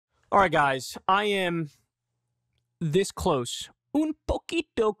All right, guys, I am this close, un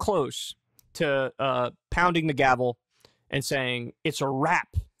poquito close, to pounding the gavel and saying it's a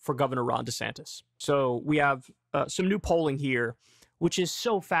wrap for Governor Ron DeSantis. So we have some new polling here, which is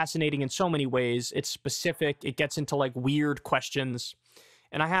so fascinating in so many ways. It's specific. It gets into like weird questions.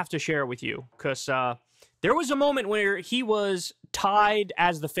 And I have to share it with you because there was a moment where he was tied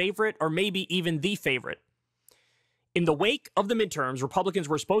as the favorite or maybe even the favorite. In the wake of the midterms, Republicans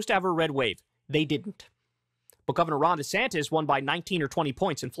were supposed to have a red wave. They didn't. But Governor Ron DeSantis won by 19 or 20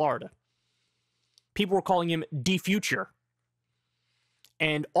 points in Florida. People were calling him the future.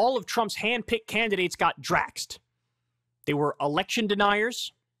 And all of Trump's hand-picked candidates got draxed. They were election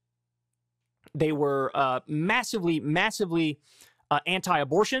deniers. They were massively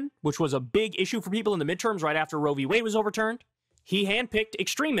anti-abortion, which was a big issue for people in the midterms right after Roe v. Wade was overturned. He handpicked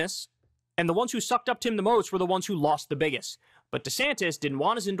extremists, and the ones who sucked up to him the most were the ones who lost the biggest. But DeSantis didn't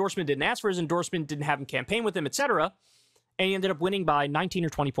want his endorsement, didn't ask for his endorsement, didn't have him campaign with him, etc. And he ended up winning by 19 or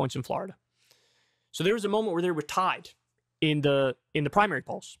 20 points in Florida. So there was a moment where they were tied in the primary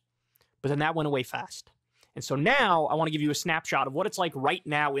polls. But then that went away fast. And so now I want to give you a snapshot of what it's like right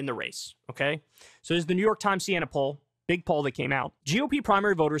now in the race, okay? So this is the New York Times Siena poll, big poll that came out. GOP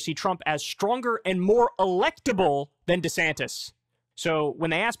primary voters see Trump as stronger and more electable than DeSantis. So when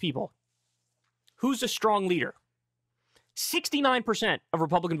they ask people, who's a strong leader? 69% of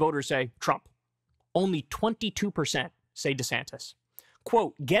Republican voters say Trump. Only 22% say DeSantis.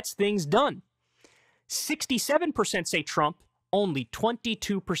 Quote, gets things done. 67% say Trump. Only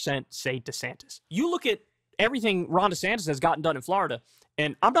 22% say DeSantis. You look at everything Ron DeSantis has gotten done in Florida,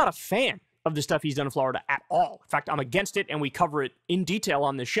 and I'm not a fan of the stuff he's done in Florida at all. In fact, I'm against it, and we cover it in detail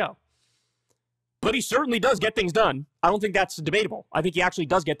on this show. But he certainly does get things done. I don't think that's debatable. I think he actually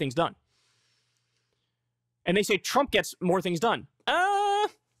does get things done. And they say Trump gets more things done. I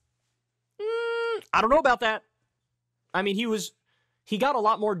don't know about that. I mean, he got a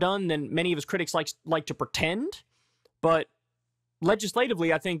lot more done than many of his critics like to pretend. But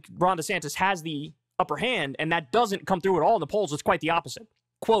legislatively, I think Ron DeSantis has the upper hand, and that doesn't come through at all in the polls. It's quite the opposite.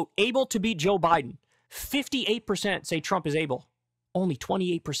 Quote, able to beat Joe Biden. 58% say Trump is able. Only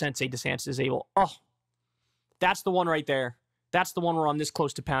 28% say DeSantis is able. Oh, that's the one right there. That's the one where I'm this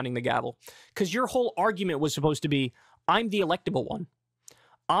close to pounding the gavel. Because your whole argument was supposed to be, I'm the electable one.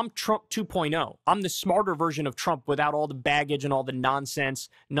 I'm Trump 2.0. I'm the smarter version of Trump without all the baggage and all the nonsense,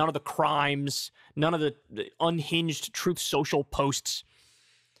 none of the crimes, none of the unhinged Truth Social posts.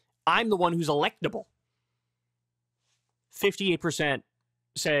 I'm the one who's electable. 58%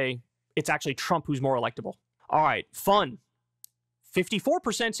 say it's actually Trump who's more electable. All right, fun.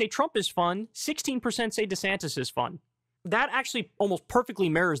 54% say Trump is fun. 16% say DeSantis is fun. That actually almost perfectly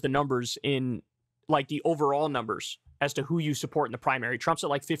mirrors the numbers in like the overall numbers as to who you support in the primary. Trump's at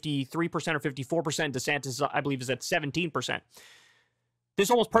like 53% or 54%. DeSantis, I believe, is at 17%.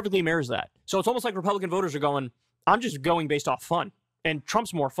 This almost perfectly mirrors that. So it's almost like Republican voters are going, I'm just going based off fun. And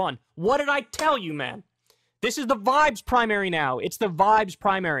Trump's more fun. What did I tell you, man? This is the vibes primary now. It's the vibes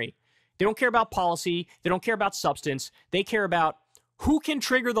primary. They don't care about policy. They don't care about substance. They care about who can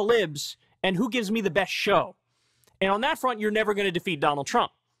trigger the libs and who gives me the best show. And on that front, you're never going to defeat Donald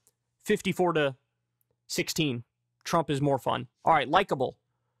Trump. 54-16. Trump is more fun. All right, likable.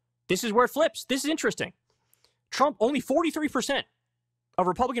 This is where it flips. This is interesting. Trump, only 43% of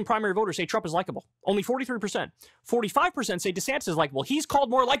Republican primary voters say Trump is likable. Only 43%. 45% say DeSantis is likable. He's called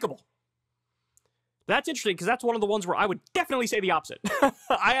more likable. That's interesting because that's one of the ones where I would definitely say the opposite.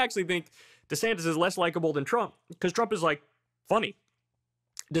 I actually think DeSantis is less likable than Trump because Trump is like funny.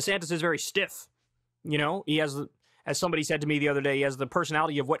 DeSantis is very stiff. You know, he has, as somebody said to me the other day, he has the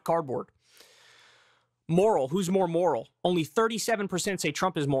personality of wet cardboard. Moral. Who's more moral? Only 37% say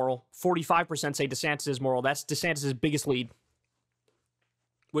Trump is moral. 45% say DeSantis is moral. That's DeSantis' biggest lead.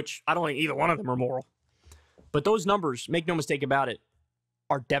 Which I don't think either one of them are moral. But those numbers, make no mistake about it,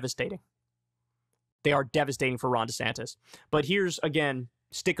 are devastating. They are devastating for Ron DeSantis. But here's, again,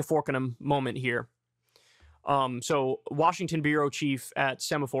 stick a fork in him moment here. So Washington bureau chief at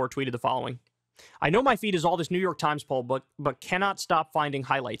Semaphore tweeted the following. I know my feed is all this New York Times poll, but cannot stop finding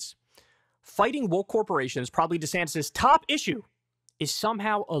highlights. Fighting woke corporations, probably DeSantis' top issue, is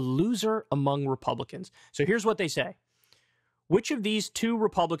somehow a loser among Republicans. So here's what they say. Which of these two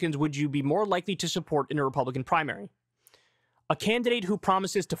Republicans would you be more likely to support in a Republican primary? A candidate who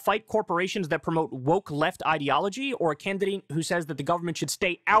promises to fight corporations that promote woke left ideology, or a candidate who says that the government should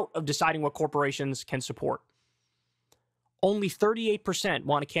stay out of deciding what corporations can support? Only 38%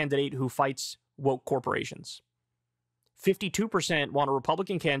 want a candidate who fights woke corporations. 52% want a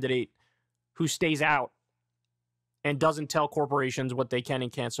Republican candidate who stays out and doesn't tell corporations what they can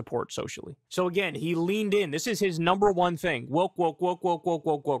and can't support socially. So again, he leaned in. This is his number one thing. Woke, woke, woke, woke, woke,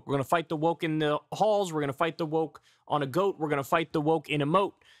 woke, woke. We're going to fight the woke in the halls. We're going to fight the woke on a goat. We're going to fight the woke in a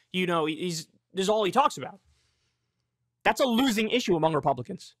moat. You know, this is all he talks about. That's a losing issue among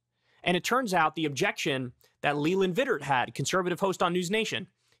Republicans. And it turns out the objection that Leland Vittert had, conservative host on News Nation,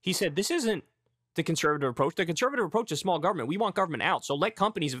 he said, this isn't the conservative approach. The conservative approach is small government. We want government out. So let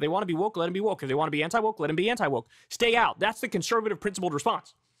companies, if they want to be woke, let them be woke. If they want to be anti-woke, let them be anti-woke. Stay out. That's the conservative principled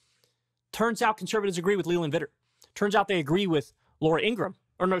response. Turns out conservatives agree with Leland Vittert. Turns out they agree with Laura Ingraham.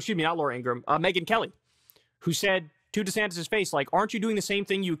 Or no, excuse me, not Laura Ingraham. Megyn Kelly, who said to DeSantis' face, like, aren't you doing the same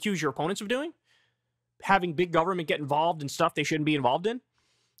thing you accuse your opponents of doing? Having big government get involved in stuff they shouldn't be involved in?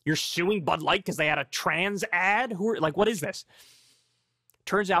 You're suing Bud Light because they had a trans ad? What is this?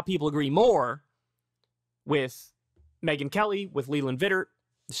 Turns out people agree more with Megyn Kelly, with Leland Vittert.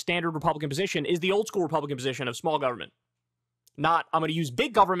 The standard Republican position is the old school Republican position of small government. Not, I'm going to use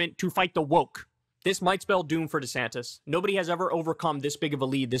big government to fight the woke. This might spell doom for DeSantis. Nobody has ever overcome this big of a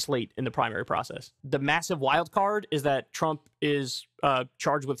lead this late in the primary process. The massive wild card is that Trump is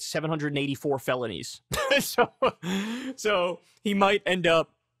charged with 784 felonies. so he might end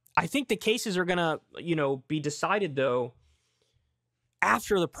up, I think the cases are going to, be decided, though,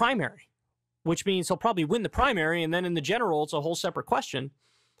 after the primary, which means he'll probably win the primary, and then in the general, it's a whole separate question.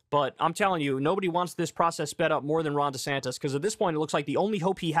 But I'm telling you, nobody wants this process sped up more than Ron DeSantis, because at this point, it looks like the only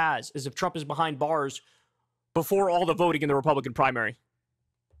hope he has is if Trump is behind bars before all the voting in the Republican primary.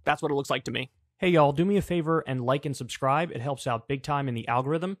 That's what it looks like to me. Hey, y'all, do me a favor and like and subscribe. It helps out big time in the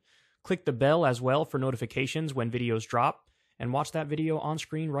algorithm. Click the bell as well for notifications when videos drop, and watch that video on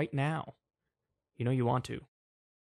screen right now. You know you want to.